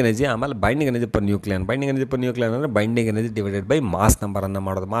binding energy, ಆಮೇಲೆ ಬೈಂಡಿಂಗ್ ಎನರ್ಜಿ ಪರ್ ನ್ಯೂಕ್ಲಿಯನ್ ಅಂದರೆ binding energy divided by mass ನಂಬರನ್ನು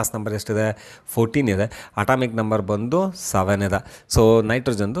ಮಾಡೋದು. ಮಾಸ್ ನಂಬರ್ ಎಷ್ಟಿದೆ, 14 ಇದೆ. ಅಟಾಮಿಕ್ ನಂಬರ್ ಬಂದು 7 ಇದೆ. ಸೊ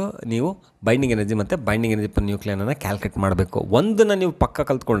ನೈಟ್ರೋಜನ್ದು ನೀವು ಬೈಂಡಿಂಗ್ ಎನರ್ಜಿ ಮತ್ತು ಬೈಂಡಿಂಗ್ ಎನರ್ಜಿ ಪರ್ ನ್ಯೂಕ್ಲಿಯನನ್ನು ಕ್ಯಾಲ್ಕುಲೇಟ್ ಮಾಡಬೇಕು. ಒಂದನ್ನು ನೀವು ಪಕ್ಕ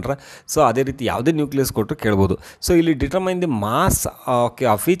ಕಲ್ತ್ಕೊಂಡ್ರೆ ಸೊ ಅದೇ ರೀತಿ ಯಾವುದೇ ನ್ಯೂಕ್ಲಿಯಸ್ ಕೊಟ್ಟರು ಕೇಳ್ಬೋದು. ಸೊ ಇಲ್ಲಿ determine the mass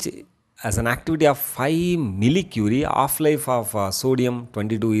of each as an activity of 5 millicurie. half-life of sodium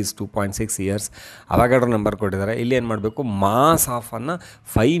 22 is 2.6 years. ಅವಗಾಡ್ರೋ number ಕೊಟ್ಟಿದ್ದಾರೆ. ಇಲ್ಲಿ ಏನು ಮಾಡಬೇಕು, ಮಾಸ್ ಆಫನ್ನು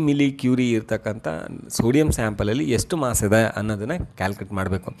 5 millicurie ಇರ್ತಕ್ಕಂಥ ಸೋಡಿಯಂ ಸ್ಯಾಂಪಲಲ್ಲಿ ಎಷ್ಟು ಮಾಸ್ ಇದೆ ಅನ್ನೋದನ್ನು ಕ್ಯಾಲ್ಕುಲೇಟ್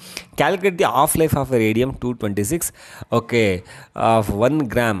ಮಾಡಬೇಕು. Calculate the half life of radium 226 of 1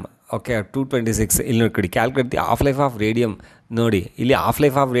 gram 226. ಇಲ್ಲಿ ನೋಡಿ, calculate the half life of radium. ನೋಡಿ ಇಲ್ಲಿ half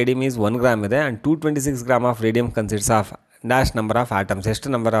life of radium is 1 gram ಇದೆ, and 226 gram of radium consists of dash number of atoms. ಎಷ್ಟು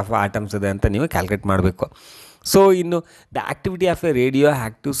number of atoms ಇದೆ ಅಂತ ನೀವು calculate ಮಾಡಬೇಕು. ಸೊ ಇನ್ನು the activity of A radio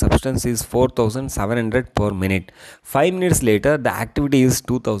active substance is 4700 per minute. 5 minutes later the activity is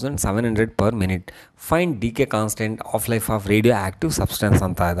 2700 per minute. Find decay constant of life of radio active substance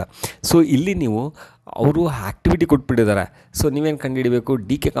ಅಂತ ಇದೆ. So ಇಲ್ಲಿ ನೀವು ಅವರು ಆಕ್ಟಿವಿಟಿ ಕೊಟ್ಬಿಟ್ಟಿದ್ದಾರೆ. ಸೊ ನೀವೇನು ಕಂಡುಹಿಡಬೇಕು,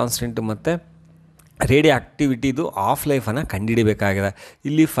 DK constant ಮತ್ತು radio ಆಕ್ಟಿವಿಟಿದು of ಲೈಫನ್ನು ಕಂಡುಹಿಡಿಬೇಕಾಗಿದೆ.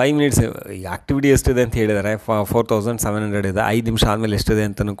 ಇಲ್ಲಿ 5 minutes activity ಎಷ್ಟಿದೆ ಅಂತ ಹೇಳಿದ್ದಾರೆ, 4700 ಇದೆ. 5 ನಿಮಿಷ ಆದಮೇಲೆ ಎಷ್ಟಿದೆ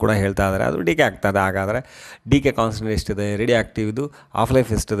ಅಂತಲೂ ಕೂಡ ಹೇಳ್ತಾ ಇದ್ದಾರೆ. ಅದು ಡಿ ಕೆ ಆಗ್ತದೆ. ಹಾಗಾದರೆ ಡಿ ಕೆ ಕಾನ್ಸ್ಟೆಂಟ್ ಎಷ್ಟಿದೆ, ರೇಡಿಯೋ ಆಕ್ಟಿವ್ದು ಆಫ್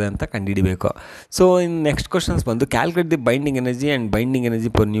ಲೈಫ್ ಎಷ್ಟಿದೆ ಅಂತ ಕಂಡುಹಿಡಿಬೇಕು. ಸೊ ಇನ್ನು ನೆಕ್ಸ್ಟ್ ಕ್ವಶನ್ಸ್ ಬಂದು calculate the binding energy and binding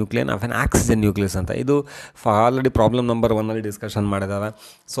energy per ನ್ಯೂಕ್ಲಿಯನ್ of N oxygen nucleus ಅಂತ. ಇದು ಆಲ್ರೆಡಿ ಪ್ರಾಬ್ಲಮ್ ನಂಬರ್ 1 ಡಿಸ್ಕಷನ್ ಮಾಡಿದ್ದಾರೆ.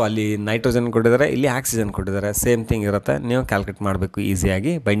 ಸೊ ಅಲ್ಲಿ ನೈಟ್ರೋಜನ್ ಕೊಟ್ಟಿದ್ದಾರೆ, ಇಲ್ಲಿ ಆಕ್ಸಿಜನ್ ಕೊಟ್ಟಿದ್ದಾರೆ. ಸೇಮ್ ಥಿಂಗ್ ಇರುತ್ತೆ, ನೀವು ಕ್ಯಾಲ್ಕುಲೇಟ್ ಮಾಡಬೇಕು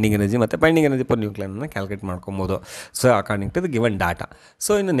ಈಸಿಯಾಗಿ ಬೈಂಡಿಂಗ್ ಎನರ್ಜಿ ಮತ್ತು ಬೈಂಡಿಂಗ್ ಎನರ್ಜಿ ಪರ್ ನ್ಯೂಕ್ಲಿಯನ್ ಕ್ಯಾಲ್ಕುಲೇಟ್ ಮಾಡ್ಕೊಬೋದು. So according to the given data.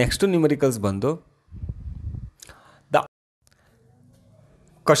 So ಇನ್ನು ನೆಕ್ಸ್ಟ್ ನ್ಯೂಮರಿಕಲ್ಸ್ ಬಂದು ದ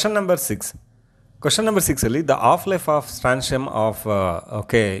ಕ್ವಶನ್ ನಂಬರ್ 6 ಅಲ್ಲಿ the of life of ಸ್ಟ್ರಾನ್ಶಿಯಮ್ of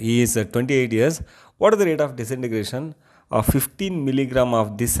is 28 years. What is the rate of disintegration of 15 milligram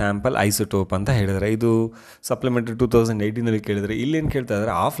of the sample isotope ಅಂತ ಹೇಳಿದ್ದಾರೆ. ಇದು supplementary 2018 ಕೇಳಿದರೆ. ಇಲ್ಲೇನು ಕೇಳ್ತಾ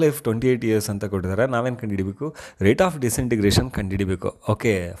ಇದ್ದಾರೆ, ಆಫ್ ಲೈಫ್ 28 years ಅಂತ ಕೊಟ್ಟಿದ್ದಾರೆ. ನಾವೇನು ಕಂಡುಹಿಡಬೇಕು, ರೇಟ್ ಆಫ್ ಡಿಸ್ಇಂಟಿಗ್ರೇಷನ್ ಕಂಡುಹಿಡಬೇಕು.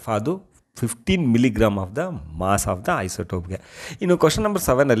 ಅದು 15 milligram of the mass of the ಐಸೋಟೋಪ್ಗೆ. ಇನ್ನು ಕ್ವಶನ್ ನಂಬರ್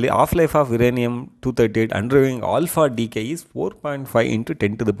 7 ಅಲ್ಲಿ of life of uranium 238 undergoing alpha D K is 4.5 ×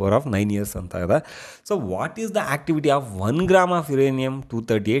 10⁹ years ಅಂತ ಇದೆ. So what is the activity of 1 gram of uranium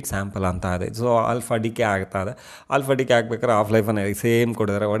 238 sample ಅಂತ ಇದೆ. So alpha D K ಆಗ್ತಾ ಇದೆ. Alpha D K ಆಗ್ಬೇಕಾದ್ರೆ of ಲೈಫನ್ನು same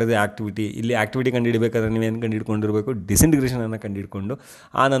ಕೊಡಿದ್ದಾರೆ. What is the activity, ಇಲ್ಲಿ activity ಕಂಡುಹಿಡಬೇಕಾದ್ರೆ ನೀವೇನು ಕಂಡುಹಿಡ್ಕೊಂಡಿರಬೇಕು, ಡಿಸ್ಇಂಟಿಗ್ರೇಷನನ್ನು ಕಂಡುಹಿಡ್ಕೊಂಡು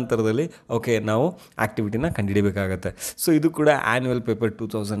ಆ ನಂತರದಲ್ಲಿ ನಾವು ಆಕ್ಟಿವಿಟಿನ ಕಂಡುಹಿಡಬೇಕಾಗತ್ತೆ. ಸೊ ಇದು ಕೂಡ ಆ್ಯನ್ಯುವಲ್ ಪೇಪರ್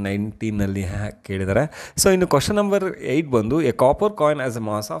 2019 ಕೇಳಿದ್ದಾರೆ. ಸೊ ಇನ್ನು ಕ್ವಶನ್ ನಂಬರ್ 8 ಬಂದು A copper coin as a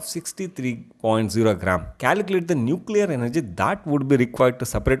mass of 63.0 grams. Calculate the nuclear energy that would be required to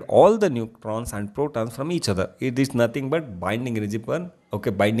separate all the neutrons and protons from each other. It is nothing but binding energy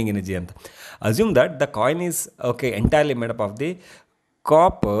binding energy ಅಂತ. Assume that the coin is entirely made up of the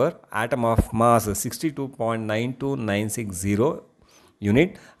copper atom of mass 62.92960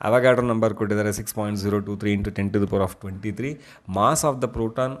 unit. ಅವಗಾಡ್ರೋ number ಕೊಟ್ಟಿದ್ದಾರೆ 6.023 × 10⁻23. Mass of the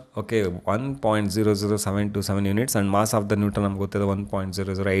proton 1.00727 units and mass of the neutron ನಮ್ಗೆ ಗೊತ್ತಿದೆ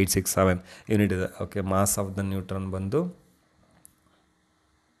 1.00867 unit ಇದೆ. Mass of the neutron ಬಂದು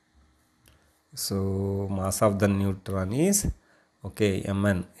mass of the neutron is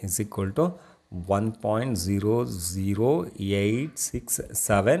Mn is equal to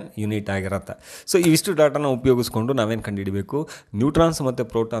 1.00867 unit ಆಗಿರುತ್ತೆ. So ಇವಿಷ್ಟು ಡಾಟಾನ ಉಪಯೋಗಿಸ್ಕೊಂಡು ನಾವೇನು ಕಂಡುಹಿಡಬೇಕು, neutrons ಮತ್ತು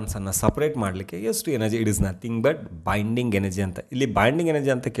ಪ್ರೋಟಾನ್ಸನ್ನು ಸಪ್ರೇಟ್ ಮಾಡಲಿಕ್ಕೆ ಎಷ್ಟು energy, it is nothing but binding energy ಅಂತ. ಇಲ್ಲಿ ಬೈಂಡಿಂಗ್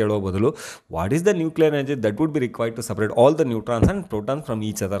ಎನರ್ಜಿ ಅಂತ ಕೇಳೋ ಬದಲು what is the nuclear energy that would be required to separate all the neutrons and protons from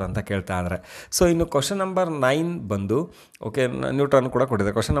each other ಅಂತ ಕೇಳ್ತಾ ಇದ್ದಾರೆ. ಸೊ ಇನ್ನು ಕ್ವಶನ್ ನಂಬರ್ 9 ಬಂದು ನ್ಯೂಟ್ರಾನ್ ಕೂಡ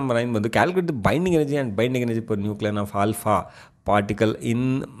ಕೊಟ್ಟಿದೆ. ಕ್ವಶನ್ ನಂಬರ್ 9 ಬಂದು calculate the binding energy and binding energy per ನ್ಯೂಕ್ಲಿಯನ್ of alpha particle in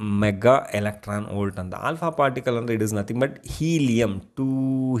mega electron volt ಅಂತ. Alpha particle ಅಂದರೆ it is nothing but helium 2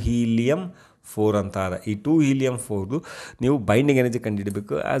 helium 4 ಅಂತ ಇದೆ. ಈ 2 helium 4 ನೀವು binding energy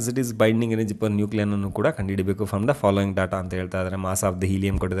ಕಂಡುಹಿಡಬೇಕು. As it is binding energy per ನ್ಯೂಕ್ಲಿಯನನ್ನು ಕೂಡ ಕಂಡುಹಿಡಬೇಕು from the following data ಅಂತ ಹೇಳ್ತಾ ಇದ್ದಾರೆ. ಮಾಸ್ ಆಫ್ ದ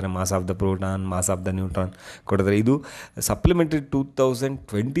ಹೀಲಿಯಂ ಕೊಟ್ಟಿದ್ದಾರೆ, mass of the proton, mass of the neutron ಕೊಟ್ಟಿದ್ದಾರೆ. ಇದು ಸಪ್ಲಿಮೆಂಟರಿ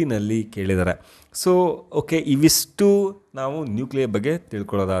 2020 ಕೇಳಿದ್ದಾರೆ. ಸೊ ಇವಿಷ್ಟು ನಾವು ನ್ಯೂಕ್ಲಿಯರ್ ಬಗ್ಗೆ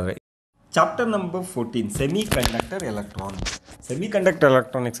ತಿಳ್ಕೊಳ್ಳೋದಾದರೆ chapter number 14 semiconductor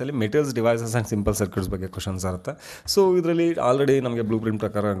ಎಲೆಕ್ಟ್ರಾನಿಕ್ಸಲ್ಲಿ materials, devices and simple circuits ಬಗ್ಗೆ ಕ್ವಶನ್ಸ್ ಇರುತ್ತೆ. ಸೊ ಇದರಲ್ಲಿ ಆಲ್ರೆಡಿ ನಮಗೆ ಬ್ಲೂ ಪ್ರಿಂಟ್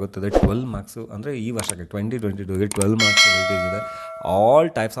ಪ್ರಕಾರ ಗೊತ್ತಿದೆ 12 ಮಾರ್ಕ್ಸು, ಅಂದರೆ ಈ ವರ್ಷಕ್ಕೆ 2022ಗೆ 12 ಮಾರ್ಕ್ಸ್ ವೇಟೇಜ್ ಇದೆ. All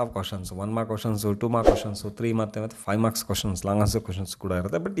types of questions, 1 mark questions, 2 mark questions, 3 ಮತ್ತು 5 marks questions, long answer questions ಕೂಡ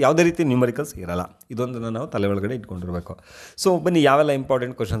ಇರುತ್ತೆ. ಬಟ್ ಯಾವುದೇ ರೀತಿ ನ್ಯೂಮರಿಕಲ್ಸ್ ಇರಲ್ಲ. ಇದೊಂದನ್ನು ನಾವು ತಲೆ ಒಳಗಡೆ ಇಟ್ಕೊಂಡಿರಬೇಕು. ಸೊ ಬನ್ನಿ ಯಾವೆಲ್ಲ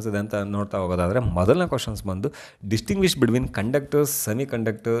ಇಂಪಾರ್ಟೆಂಟ್ ಕ್ವಶನ್ಸ್ ಇದೆ ಅಂತ ನೋಡ್ತಾ ಹೋಗೋದಾದರೆ, ಮೊದಲನೇ ಕ್ವಶನ್ಸ್ ಬಂದು distinguish between conductors,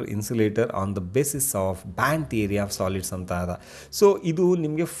 semiconductor, insulator on the basis of band theory of solids ಅಂತ ಇದೆ. ಸೊ ಇದು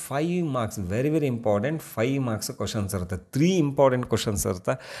ನಿಮಗೆ 5 marks, very important 5 marks questions ಇರುತ್ತೆ. 3 ಇಂಪಾರ್ಟೆಂಟ್ ಕ್ವಶನ್ಸ್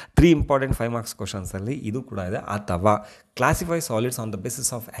ಇರುತ್ತೆ. 3 ಇಂಪಾರ್ಟೆಂಟ್ 5 ಮಾರ್ಕ್ಸ್ ಕ್ವಶನ್ಸಲ್ಲಿ ಇದು ಕೂಡ ಇದೆ. ಅಥವಾ classify solids on the basis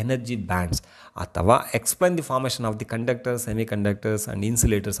of energy bands, ಅಥವಾ explain the formation of the conductors, semiconductors and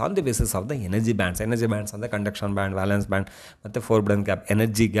insulators on the basis of the energy bands. Energy bands ಅಂದರೆ conduction band, valence band ಮತ್ತು ಫೋರ್ಬ್ಡನ್ gap,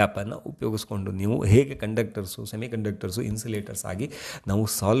 energy ಗ್ಯಾಪನ್ನು ಉಪಯೋಗಿಸ್ಕೊಂಡು ನೀವು ಹೇಗೆ conductors, ಸೆಮಿಕಂಡಕ್ಟರ್ಸು, insulators ಆಗಿ ನಾವು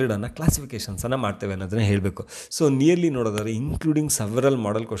ಸಾಲಿಡನ್ನು ಕ್ಲಾಸಿಫಿಕೇಷನ್ಸನ್ನು ಮಾಡ್ತೇವೆ ಅನ್ನೋದನ್ನ ಹೇಳಬೇಕು. ಸೊ ನಿಯರ್ಲಿ ನೋಡೋದಾದ್ರೆ including several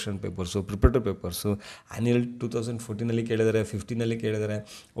model question papers, preparatory papers annual 2014 ಕೇಳಿದರೆ, 15 ಕೇಳಿದರೆ,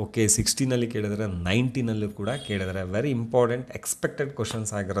 16 ಕೇಳಿದರೆ, 19 ಕೂಡ ಕೇಳಿದರೆ. ವೆರಿ ಇಂಪಾರ್ಟೆಂಟ್ ಎಕ್ಸ್ಪೆಕ್ಟೆಡ್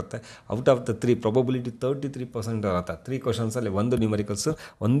ಕ್ವಶನ್ಸ್ ಆಗಿರುತ್ತೆ. ಔಟ್ ಆಫ್ ದ 3 ಪ್ರಾಬಬಿಲಿಟಿ 33% ಇರುತ್ತೆ. 3 ಕ್ವಶನ್ಸಲ್ಲಿ ಒಂದು ನ್ಯೂಮರಿಕಲ್ಸು,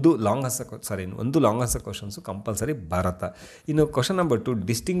 ಒಂದು ಲಾಂಗ್ ಆನ್ಸರ್ ಕ್ವಶನ್ಸು ಕಂಪಲ್ಸರಿ ಬರುತ್ತೆ. ಇನ್ನು question number 2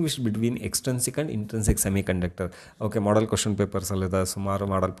 distinguish between extrinsic and intrinsic semiconductor. Model question ಪೇಪರ್ಸಲ್ಲಿದೆ, ಸುಮಾರು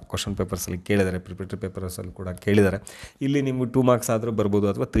ಮಾಡೆಲ್ ಕ್ವಶನ್ ಪೇಪರ್ಸಲ್ಲಿ ಕೇಳಿದ್ದಾರೆ, ಪ್ರಿಪರೇಟರಿ ಪೇಪರ್ಸಲ್ಲಿ ಕೂಡ ಕೇಳಿದ್ದಾರೆ. ಇಲ್ಲಿ ನಿಮ್ಗೆ 2 ಮಾರ್ಕ್ಸ್ ಆದರೂ ಬರ್ಬೋದು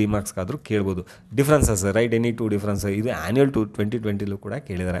ಅಥವಾ 3 ಮಾರ್ಕ್ಸ್ಗಾದರೂ ಕೇಳ್ಬೋದು. ಡಿಫ್ರೆನ್ಸಸ್ ರೈಟ್ ಎನಿ 2 ಡಿಫ್ರೆನ್ಸ್, ಇದು ಆ್ಯನ್ಯುವಲ್ 2020 ಕೂಡ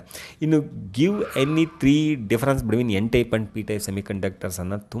ಕೇಳಿದ್ದಾರೆ. ಇನ್ನು give any 3 difference between N type and P type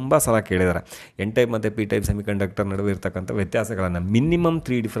ಸೆಮಿಕಂಡಕ್ಟರ್ಸನ್ನು ತುಂಬ ಸಲ ಕೇಳಿದ್ದಾರೆ. ಎನ್ ಟೈಪ್ ಮತ್ತು ಪಿ ಟೈಪ್ ಸೆಮಿಕಂಡಕ್ಟರ್ ನಡುವೆ ಇರ್ತಕ್ಕಂಥ ವ್ಯತ್ಯಾಸಗಳನ್ನು ಮಿನಿಮಮ್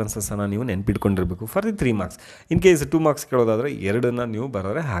 3 ಡಿಫ್ರೆನ್ಸಸ್ಸನ್ನು ನೀವು ನೆನ್ಪಿಟ್ಕೊಂಡಿರಬೇಕು for the 3 marks. In case 2 marks ಕೇಳೋದಾದರೆ 2 ನೀವು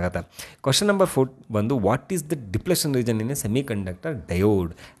ಬರೋದ್ರೆ ಆಗುತ್ತೆ. ಕ್ವಶನ್ ನಂಬರ್ 4 ಬಂದು what is the ಡಿಪ್ಲೆಷನ್ region in a semiconductor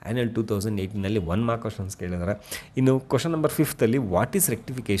diode, annual 2018ನಲ್ಲಿ 1 mark questions ಕೇಳಿದ್ದಾರೆ. ಇನ್ನು question number 5 what is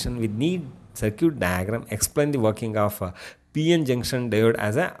rectification with need circuit diagram, explain the working of P N junction diode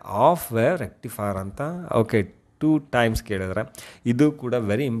as A of wave rectifier ಅಂತ 2 times ಕೇಳಿದ್ರೆ. ಇದು ಕೂಡ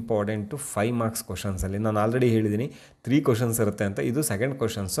very important 5 marks ಕ್ವಶನ್ಸಲ್ಲಿ. ನಾನು already ಹೇಳಿದ್ದೀನಿ 3 questions ಇರುತ್ತೆ ಅಂತ, ಇದು second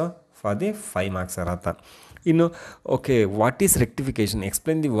questions for the 5 marks ಇರುತ್ತೆ. ಇನ್ನು what is rectification,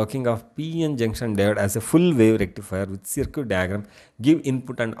 explain the working of P N junction diode as A full wave rectifier with circuit diagram, give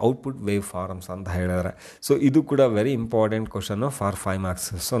input and output wave forms ಅಂತ ಹೇಳಿದ್ದಾರೆ. So ಇದು ಕೂಡ very important question for 5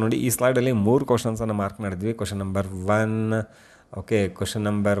 marks. So ನೋಡಿ, ಈ ಸ್ಲೈಡಲ್ಲಿ 3 ಕ್ವಶನ್ಸನ್ನು mark ಮಾಡಿದ್ವಿ. Question number 1, question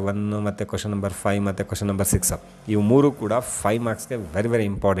number 1 ಮತ್ತು question number 5 ಮತ್ತು question number 6, ಇವು 3 ಕೂಡ 5 ಮಾರ್ಕ್ಸ್ಗೆ ವೆರಿ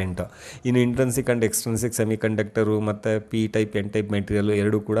ಇಂಪಾರ್ಟೆಂಟು. ಇನ್ನು ಇಂಟ್ರೆನ್ಸಿಕ್ ಆ್ಯಂಡ್ ಎಕ್ಸ್ಟ್ರೆನ್ಸಿಕ್ ಸೆಮಿಕಂಡಕ್ಟರು ಮತ್ತು P type N type material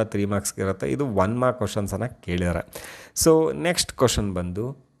 2 ಕೂಡ 3 ಮಾರ್ಕ್ಸ್ಗೆ ಇರುತ್ತೆ. ಇದು 1 ಮಾರ್ಕ್ ಕ್ವಶನ್ಸನ್ನು ಕೇಳಿದ್ದಾರೆ. ಸೊ ನೆಕ್ಸ್ಟ್ ಕ್ವಶನ್ ಬಂದು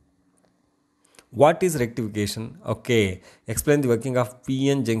what is rectification, explain the working of P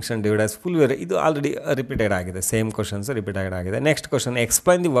N junction diode as full wave, ಇದು ಆಲ್ರೆಡಿ ರಿಪೀಟೆಡ್ ಆಗಿದೆ, ಸೇಮ್ ಕ್ವಶನ್ಸ್ ರಿಪೀಟೆಡ್ ಆಗಿದೆ. Next question,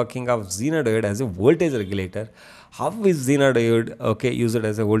 explain the working of ಝೀನೋ diode as A voltage regulator, how is ಝೀನೋ diode used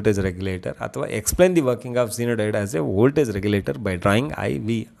as A voltage regulator, ಅಥವಾ explain the working of ಝೀನೋ diode as A voltage regulator by drawing IV,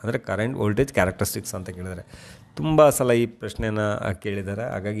 ಅಂದರೆ current voltage characteristics ಅಂತ ಕೇಳಿದರೆ. ತುಂಬ ಸಲ ಈ ಪ್ರಶ್ನೆನ ಕೇಳಿದ್ದಾರೆ,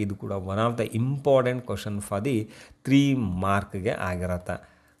 ಹಾಗಾಗಿ ಇದು ಕೂಡ one of the important question for the 3 ಮಾರ್ಕ್ಗೆ ಆಗಿರತ್ತೆ.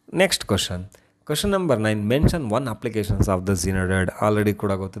 Next question number 9, mention 1 applications of the ಝೀನೋ diode, already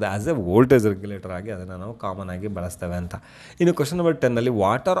ಕೂಡ ಗೊತ್ತಿದೆ, ಆಸ್ ಎ ವೋಲ್ಟೇಜ್ ರೆಗ್ಯುಲೇಟರ್ ಆಗಿ ಅದನ್ನು ನಾವು ಕಾಮನ್ ಆಗಿ ಬಳಸ್ತೇವೆ ಅಂತ. ಇನ್ನು question number 10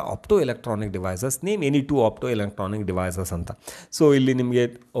 what are opto electronic devices, name any 2 opto electronic devices ಅಂತ. ಸೊ ಇಲ್ಲಿ ನಿಮಗೆ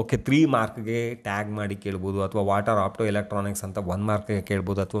 3 ಮಾರ್ಕ್ಗೆ ಟ್ಯಾಗ್ ಮಾಡಿ ಕೇಳ್ಬೋದು, ಅಥವಾ ವಾಟ್ ಆರ್ ಆಪ್ಟೋ ಎಲೆಕ್ಟ್ರಾನಿಕ್ಸ್ ಅಂತ 1 ಮಾರ್ಕ್ಗೆ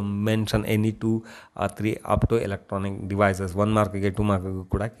ಕೇಳ್ಬೋದು, ಅಥವಾ mention any 2 or 3 opto electronic devices 1 ಮಾರ್ಕ್ಗೆ 2 ಮಾರ್ಕ್ಗೂ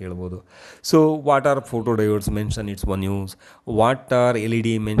ಕೂಡ ಕೇಳ್ಬೋದು. So what are photo diodes, mention it's 1 use. What are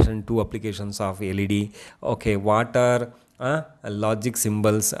LED, mention 2 applications of LED. What are logic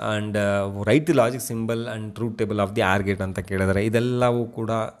symbols and write the logic symbol and truth table of the AR gate ಅಂತ ಕೇಳಿದರೆ. ಇದೆಲ್ಲವೂ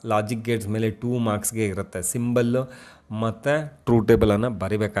ಕೂಡ logic Gates ಮೇಲೆ 2 ಮಾರ್ಕ್ಸ್ಗೆ ಇರುತ್ತೆ. Symbol ಮತ್ತು truth ಟೇಬಲನ್ನು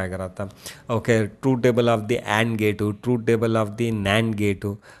ಬರಿಬೇಕಾಗಿರತ್ತೆ. Truth table of the and gate, truth table of the NAND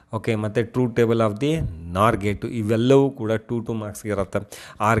gate, ಮತ್ತು truth table of the ನಾರ್ gate, ಇವೆಲ್ಲವೂ ಕೂಡ 2 ಮಾರ್ಕ್ಸ್ಗೆ ಇರುತ್ತೆ.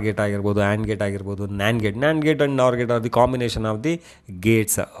 ಆರ್ ಗೇಟ್ ಆಗಿರ್ಬೋದು, ಆ್ಯಂಡ್ ಗೇಟ್ ಆಗಿರ್ಬೋದು, ನ್ಯಾಂಡ್ ಗೇಟ್ ಆ್ಯಂಡ್ ನಾರ್ gate R the combination of the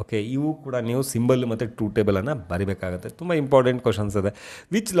Gates. ಇವು ಕೂಡ ನೀವು ಸಿಂಬಲ್ ಮತ್ತು ಟ್ರೂತ್ ಟೇಬಲನ್ನು ಬರಿಬೇಕಾಗುತ್ತೆ. ತುಂಬ ಇಂಪಾರ್ಟೆಂಟ್ ಕ್ವಶನ್ಸ್ ಇದೆ.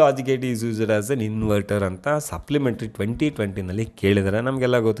 Which logic gate is used as N inverter ಅಂತ ಸಪ್ಲಿಮೆಂಟ್ರಿ 2020ನಲ್ಲಿ ಕೇಳಿದರೆ.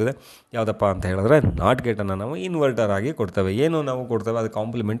 ನಮಗೆಲ್ಲ ಗೊತ್ತಿದೆ ಯಾವುದಪ್ಪ ಅಂತ ಹೇಳಿದ್ರೆ, ನಾಟ್ ಗೇಟನ್ನು ನಾವು ಇನ್ವರ್ಟರ್ ಆಗಿ ಕೊಡ್ತೇವೆ. ಏನು ನಾವು ಕೊಡ್ತೇವೆ, ಅದು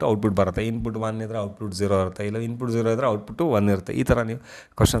ಕಾಂಪ್ಲಿಮೆಂಟು ಔಟ್ಪುಟ್ ಬರುತ್ತೆ. ಇನ್ಪುಟ್ 1 ಇದ್ದರೆ ಔಟ್ಪುಟ್ 0 ಇರುತ್ತೆ, ಇಲ್ಲ ಇನ್ಪುಟ್ 0 ಇದ್ದರೆ ಔಟ್ಪುಟ್ಟು 1 ಇರುತ್ತೆ. ಈ ಥರ ನೀವು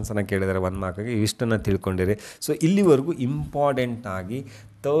ಕ್ವಶನ್ಸನ್ನು ಕೇಳಿದರೆ 1 ಮಾರ್ಕ್ಗೆ ಇಷ್ಟನ್ನು ತಿಳ್ಕೊಂಡಿರಿ. ಸೊ ಇಲ್ಲಿವರೆಗೂ ಇಂಪಾರ್ಟೆಂಟಾಗಿ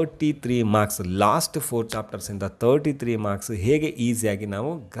 33 ಮಾರ್ಕ್ಸ್, ಲಾಸ್ಟ್ 4 ಚಾಪ್ಟರ್ಸಿಂದ 33 ಮಾರ್ಕ್ಸ್ ಹೇಗೆ ಈಸಿಯಾಗಿ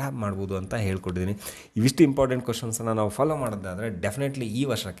ನಾವು ಗ್ರ್ಯಾಬ್ ಮಾಡ್ಬೋದು ಅಂತ ಹೇಳ್ಕೊಟ್ಟಿದ್ದೀನಿ. ಇವಿಷ್ಟು ಇಂಪಾರ್ಟೆಂಟ್ ಕ್ವಶನ್ಸನ್ನು ನಾವು ಫಾಲೋ ಮಾಡೋದಾದರೆ ಡೆಫಿನೆಟ್ಲಿ ಈ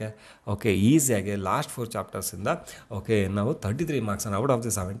ವರ್ಷಕ್ಕೆ ಈಸಿಯಾಗಿ ಲಾಸ್ಟ್ 4 ಚಾಪ್ಟರ್ಸಿಂದ ನಾವು 33 ಮಾರ್ಕ್ಸನ್ನು ಔಟ್ ಆಫ್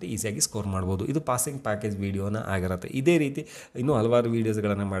ದಿ 70 ಈಸಿಯಾಗಿ ಸ್ಕೋರ್ ಮಾಡ್ಬೋದು. ಇದು ಪಾಸಿಂಗ್ ಪ್ಯಾಕೇಜ್ ವೀಡಿಯೋನ ಆಗಿರುತ್ತೆ. ಇದೇ ರೀತಿ ಇನ್ನೂ ಹಲವಾರು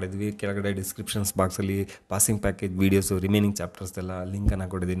ವೀಡಿಯೋಸ್ಗಳನ್ನು ಮಾಡಿದ್ವಿ. ಕೆಳಗಡೆ ಡಿಸ್ಕ್ರಿಪ್ಷನ್ಸ್ ಬಾಕ್ಸಲ್ಲಿ ಪಾಸಿಂಗ್ ಪ್ಯಾಕೇಜ್ ವೀಡಿಯೋಸು ರಿಮೈನಿಂಗ್ ಚಾಪ್ಟರ್ಸ್ದೆಲ್ಲ ಲಿಂಕನ್ನು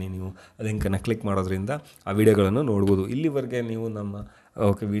ಕೊಟ್ಟಿದ್ದೀನಿ. ನೀವು ಲಿಂಕನ್ನು ಕ್ಲಿಕ್ ಮಾಡೋದ್ರಿಂದ ಆ ವಿಡಿಯೋಗಳನ್ನು ನೋಡ್ಬೋದು. ಇಲ್ಲಿವರೆಗೆ ನೀವು ನಮ್ಮ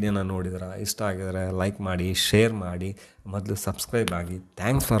ವಿಡಿಯೋನ ನೋಡಿದ್ರೆ ಇಷ್ಟ ಆಗಿದರೆ ಲೈಕ್ ಮಾಡಿ, ಶೇರ್ ಮಾಡಿ, ಮೊದಲು ಸಬ್ಸ್ಕ್ರೈಬ್ ಆಗಿ.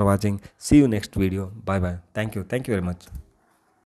 Thanks for watching. C you next video. Bye. Thank you very much.